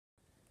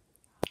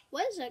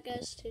What is that,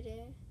 guys,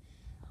 today?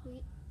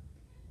 We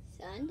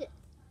Sunday.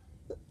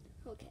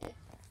 Okay.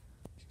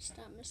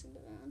 Stop messing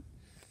around.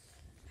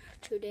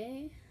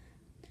 Today,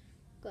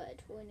 got a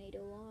tornado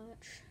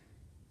watch.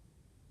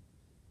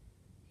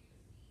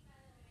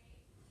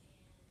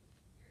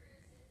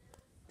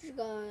 Just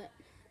got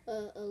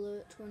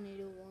alert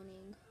tornado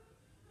warning.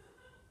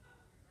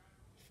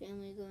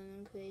 Family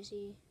going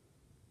crazy.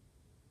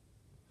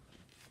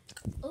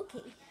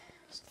 Okay.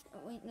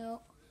 Wait,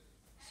 no.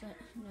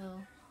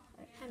 No.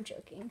 I'm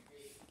joking.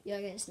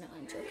 You guys know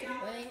I'm joking,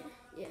 right?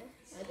 Yeah,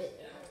 I bet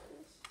you are.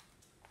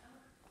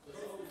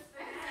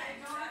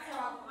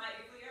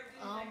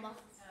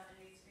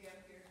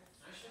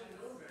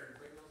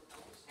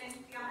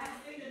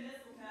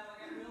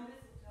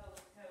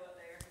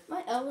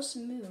 My Elvis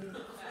moved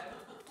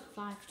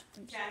 5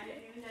 times.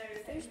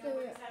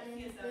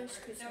 There's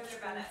Christmas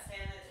tree.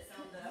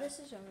 This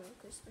is our real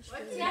Christmas tree.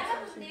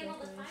 What's the name of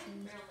the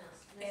decorations.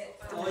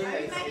 Are you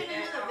making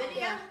another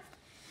video?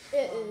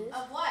 It is.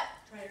 Of what?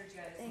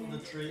 The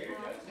tree?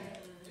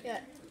 Yeah.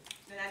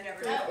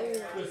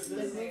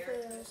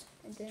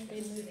 And then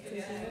they moved to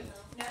here.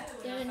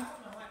 Then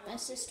my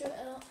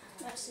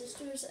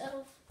sister's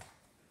elf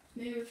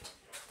moved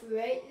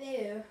right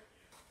there.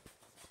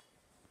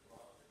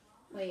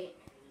 Wait.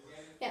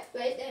 Yeah,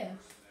 right there.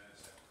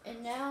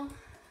 And now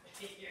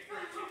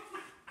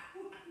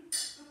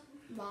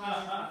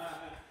Mom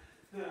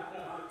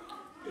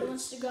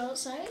wants to go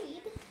outside.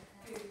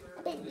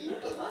 Okay.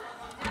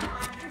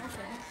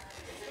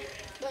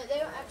 But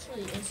there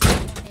actually is a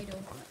tornado.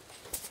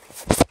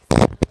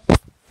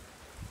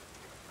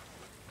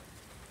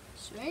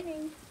 It's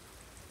raining.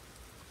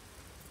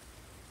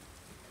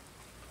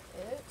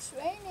 It's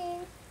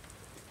raining.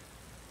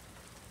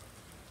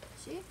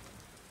 See?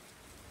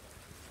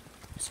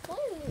 It's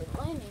clearly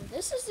raining.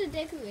 This is the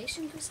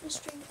decoration Christmas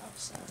tree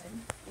outside.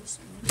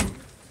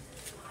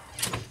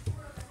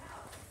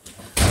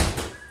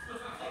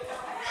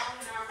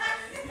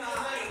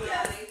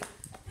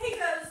 He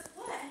goes,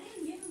 what? I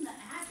didn't give him the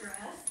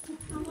address.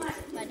 I'm like,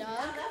 My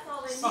dog. that's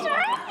all they need.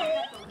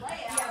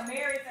 Yeah,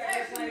 Mary's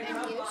there playing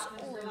Roblox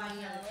and Olivia. like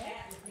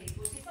chatting with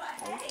people. She's like,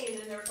 hey, and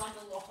then there's like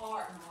a little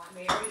heart. And I'm like,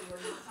 Mary, were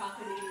you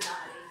talking to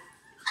anybody?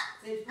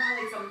 There's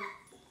probably some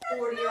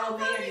 40-year-old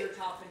man you're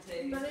talking to.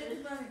 But it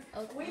is funny.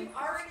 Okay. We've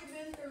already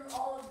been through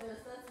all of this.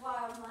 That's why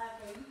I'm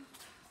laughing.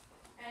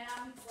 And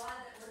I'm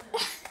glad that we're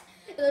done.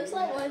 It looks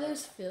like one of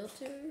those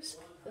filters.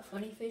 The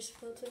funny face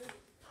filter.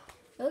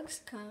 It looks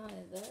kind of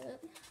like that.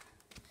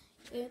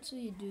 It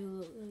actually do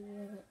look like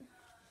that.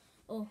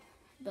 Oh,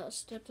 about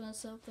stepped on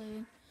myself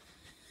there.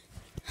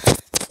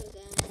 So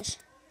guys,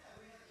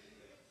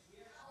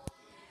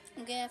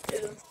 I'm gonna have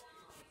to.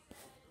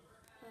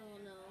 Oh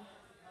no,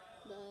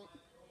 but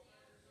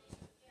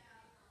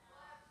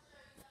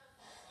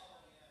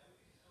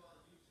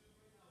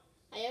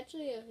I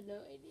actually have no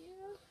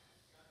idea.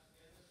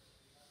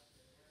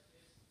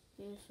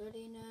 I'm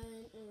 39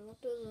 and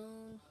left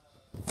alone.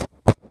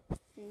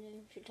 And then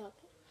she talked.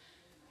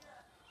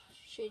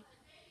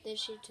 Then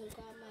she took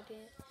out my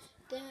bed.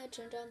 Then I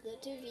turned on the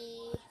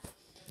TV.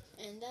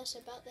 And that's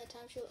about that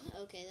time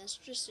okay, that's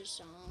just a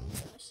song.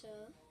 So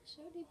it's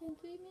already been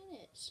 3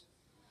 minutes.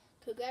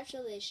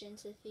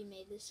 Congratulations if you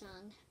made the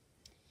song.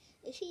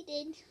 If you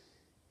did,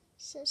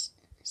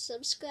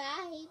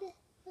 subscribe.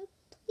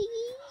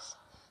 Please.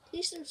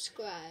 Please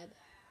subscribe.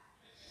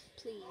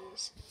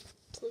 Please.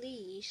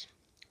 Please.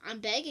 I'm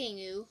begging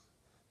you.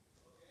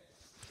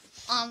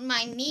 On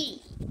my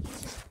knee.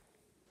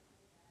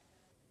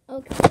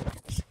 Okay.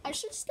 I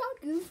should stop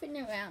goofing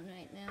around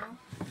right now.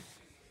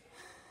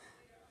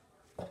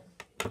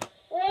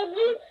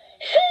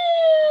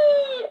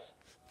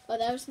 Oh,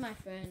 that was my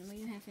friend.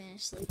 We have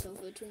finished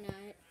sleepover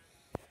tonight.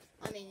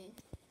 I mean,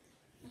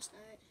 last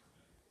night.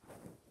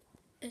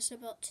 It's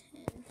about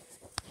 10.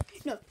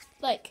 No,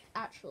 like,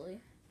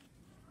 actually.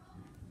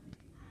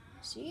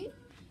 See?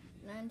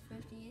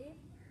 9:58.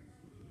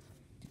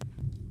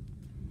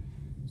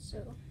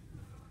 So,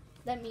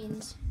 that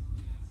means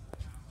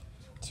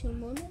 2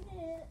 more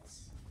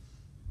minutes.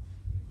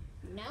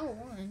 Now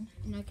 1,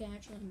 and I can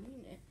actually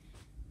mean it.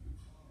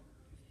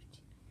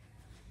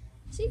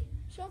 See?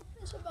 So,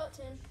 it's about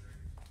 10.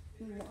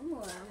 1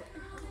 more hour.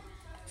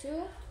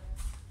 2.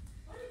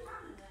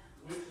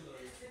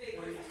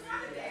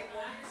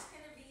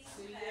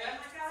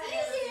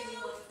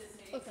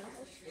 Okay.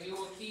 We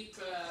will keep.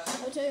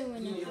 I'll tell you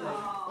when it's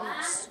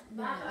been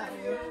an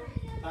hour.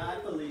 Bye,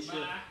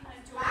 Felicia.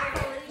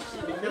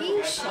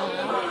 Felicia.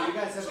 You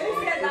guys have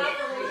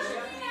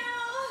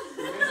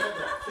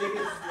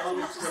biggest,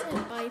 longest She said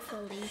bye,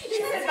 Felicia.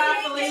 Bye,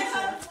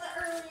 Felicia.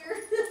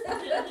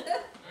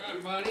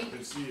 Alright, buddy. Good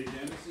to see you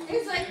again.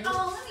 He's like, oh,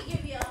 let me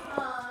give you a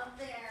hug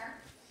there.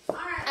 All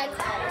right. I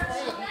call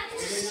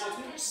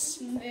it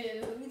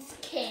smooth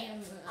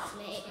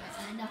cameraman.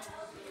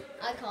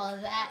 I call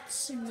that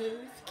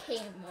smooth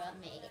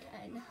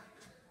cameraman.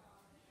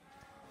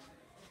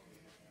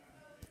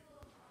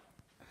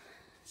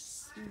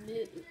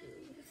 Smooth.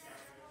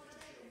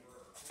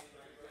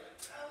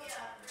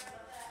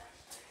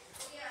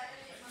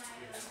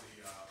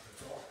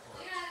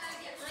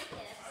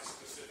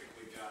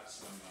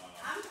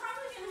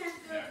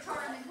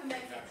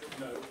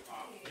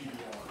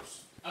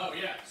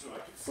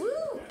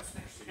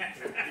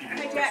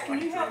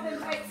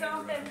 take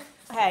something?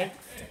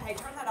 Hey,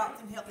 turn that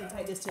off and help me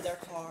take this to their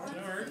car.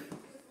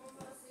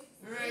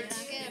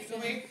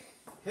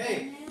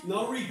 Hey,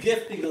 no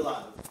regifting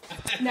allowed.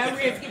 No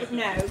risk,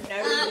 no The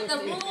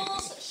regifting.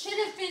 rules should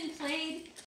have been played